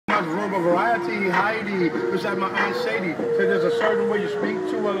has verbal variety, Heidi, which is my Aunt Sadie. So there's a certain way you speak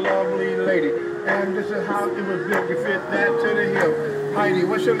to a lovely lady. And this is how it was built. You fit that to the hill. Heidi,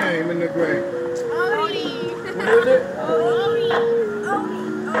 what's your name in the grave? Odie. What is it? Odie.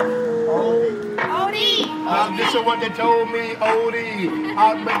 This is what they told me, Odie.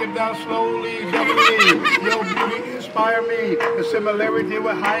 I'll break it down slowly, doubly. Your beauty inspire me. The similarity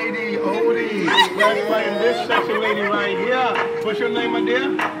with Heidi, Odie. That's right, this sexy lady right here. What's your name, my dear?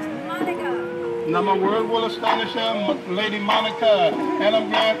 Monica. Now my word will astonish him, Lady Monica. And I'm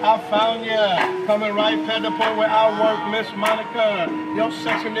glad I found ya. Coming right past the point where I work, Miss Monica. Your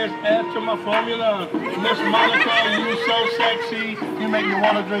sexiness adds to my formula. Miss Monica, you so sexy. You make me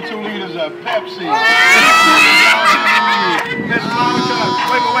want to drink 2 liters of Pepsi. Miss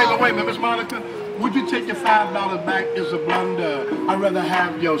Monica, wait a minute, Miss Monica. Would you take your $5 back? It's a blunder. I'd rather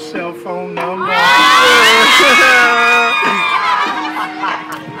have your cell phone number.